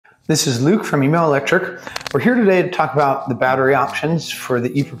This is Luke from Email Electric. We're here today to talk about the battery options for the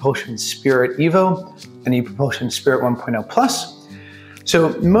ePropulsion Spirit Evo and ePropulsion Spirit 1.0 Plus.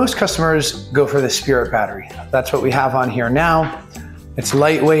 So most customers go for the Spirit battery. That's what we have on here now. It's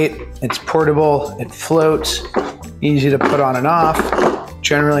lightweight, it's portable, it floats, easy to put on and off,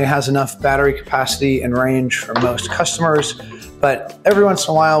 generally has enough battery capacity and range for most customers, but every once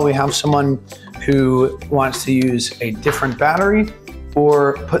in a while we have someone who wants to use a different battery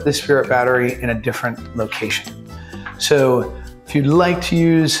or put the Spirit battery in a different location. So if you'd like to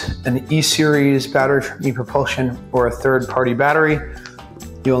use an E-Series battery from ePropulsion or a third-party battery,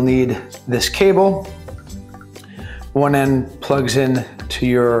 you'll need this cable. One end plugs in to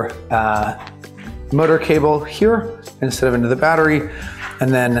your motor cable here instead of into the battery,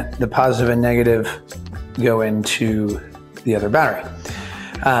 and then the positive and negative go into the other battery.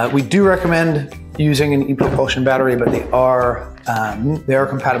 We do recommend using an ePropulsion battery, but they are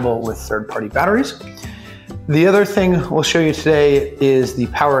compatible with third-party batteries. The other thing we'll show you today is the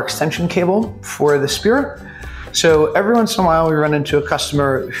power extension cable for the Spirit. So every once in a while we run into a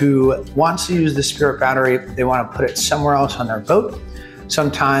customer who wants to use the Spirit battery. They want to put it somewhere else on their boat.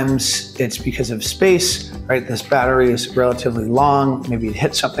 Sometimes it's because of space, right? This battery is relatively long. Maybe it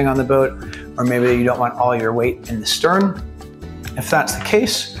hits something on the boat, or maybe you don't want all your weight in the stern. If that's the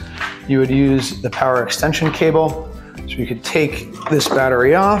case, you would use the power extension cable. So you could take this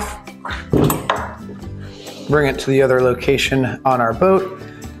battery off, bring it to the other location on our boat.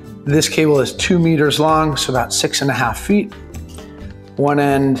 This cable is 2 meters long, so about 6.5 feet. One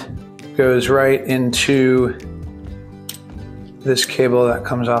end goes right into this cable that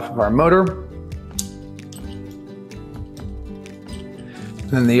comes off of our motor. And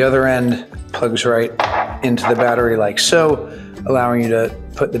then the other end plugs right into the battery like so, allowing you to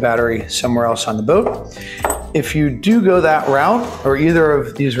put the battery somewhere else on the boat. If you do go that route, or either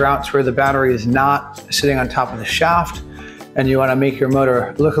of these routes where the battery is not sitting on top of the shaft, and you want to make your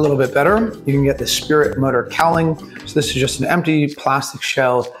motor look a little bit better, you can get the Spirit motor cowling. So this is just an empty plastic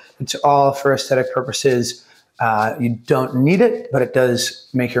shell. It's all for aesthetic purposes. You don't need it, but it does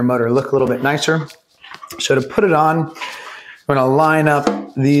make your motor look a little bit nicer. So to put it on, we're going to line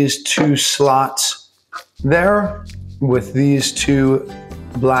up these two slots there with these two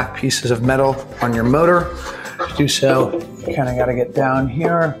black pieces of metal on your motor. To do so, you kind of got to get down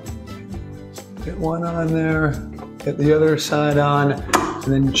here, get one on there, get the other side on, and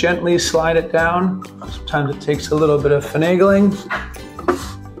then gently slide it down. Sometimes it takes a little bit of finagling,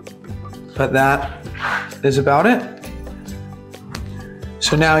 but that is about it.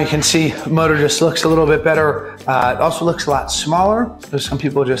 So now you can see the motor just looks a little bit better. It also looks a lot smaller. There's some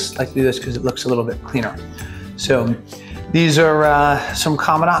people just like to do this because it looks a little bit cleaner. So these are some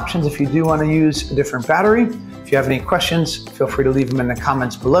common options if you do want to use a different battery. If you have any questions, feel free to leave them in the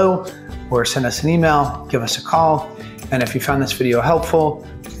comments below or send us an email, give us a call. And if you found this video helpful,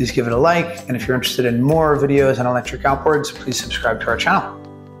 please give it a like. And if you're interested in more videos on electric outboards, please subscribe to our channel.